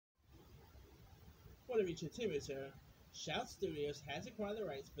For the Reacher TV return, Shout Studios has acquired the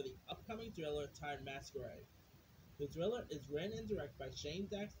rights for the upcoming thriller titled Masquerade. The thriller is written and directed by Shane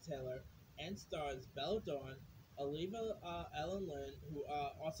Dax Taylor and stars Bella Dawn, Olivia Ellen Lynn, who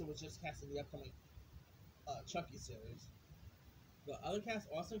also was just cast in the upcoming Chucky series. The other cast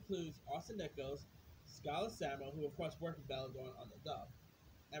also includes Austin Nichols, Scarlett Samuel, who of course worked with Bella Dawn on the dub,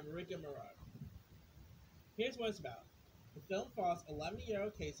 and Marika Moreau. Here's what it's about. The film follows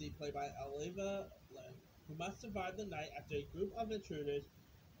 11-year-old Casey, played by Olivia Lynn, who must survive the night after a group of intruders,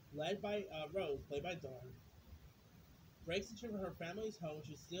 led by Rose, played by Dawn, breaks into her family's home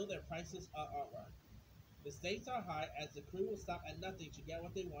to steal their priceless artwork. The stakes are high as the crew will stop at nothing to get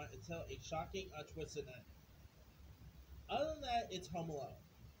what they want until a shocking twist in it. Other than that, it's Home Alone.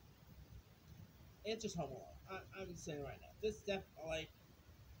 It's just Home Alone. I'm saying right now, this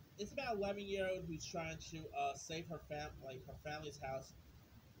it's about 11-year-old who's trying to save her family's house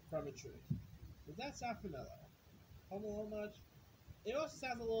from intruders. Does that sound familiar? Home Alone much? It also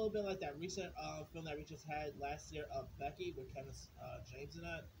sounds a little bit like that recent film that we just had last year of Becky with Kevin James in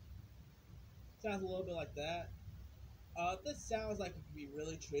it. Sounds a little bit like that. This sounds like it could be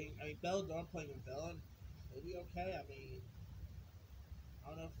really intriguing. I mean, Bella Dawn playing a villain could be okay. I mean, I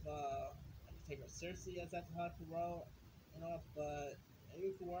don't know if I can take her seriously as that's a hard role, but maybe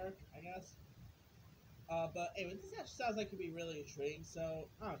it could work, I guess. But anyway, this actually sounds like it could be really intriguing, so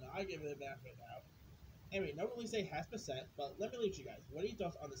I don't know. I give it a benefit now. Anyway, no release date has been set, but let me leave you guys. What are your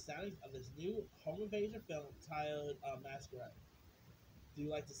thoughts on the soundings of this new home invasion film titled Masquerade? Do you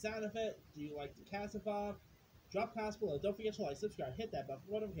like the sound of it? Do you like the cast involved? Drop comments below. Don't forget to like, subscribe, hit that bell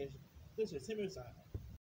for notifications. This is Timmy signing.